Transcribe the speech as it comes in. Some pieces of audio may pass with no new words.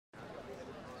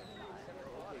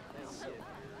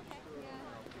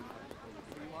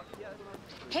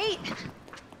Hey!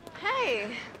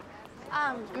 Hey!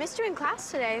 Missed you in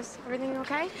class today. Is everything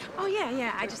okay? Oh,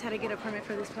 yeah. I just had to get a permit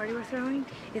for this party we're throwing.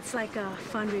 It's like a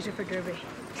fundraiser for Derby.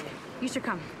 You should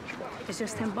come. It's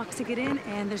just $10 to get in,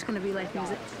 and there's gonna be live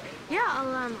music. Yeah,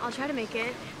 I'll try to make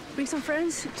it. Bring some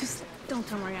friends. Just don't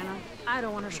tell Mariana. I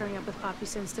don't want her showing up with Poppy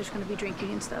since there's gonna be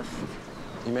drinking and stuff.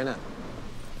 Ximena,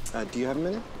 do you have a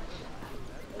minute?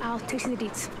 I'll text you the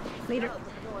deets. Later.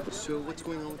 So what's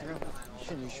going on with her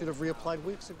application? You should have reapplied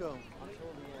weeks ago.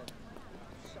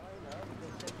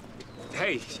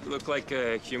 Hey, you look like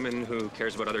a human who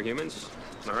cares about other humans.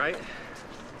 All right?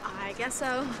 I guess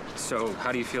so. So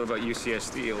how do you feel about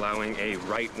UCSD allowing a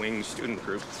right-wing student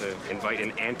group to invite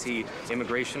an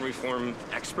anti-immigration reform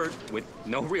expert with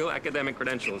no real academic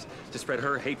credentials to spread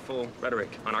her hateful rhetoric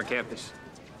on our campus?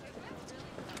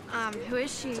 Who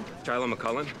is she? Chyla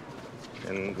McCullen.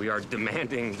 And we are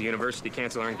demanding the university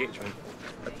cancel our engagement.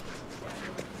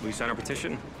 Will you sign our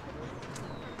petition?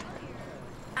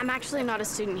 I'm actually not a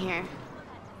student here.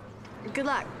 Good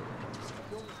luck.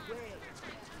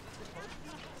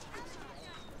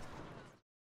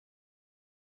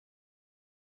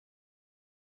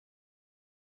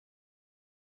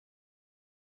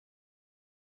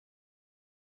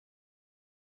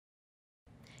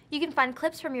 You can find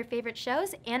clips from your favorite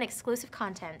shows and exclusive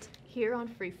content here on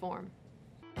Freeform.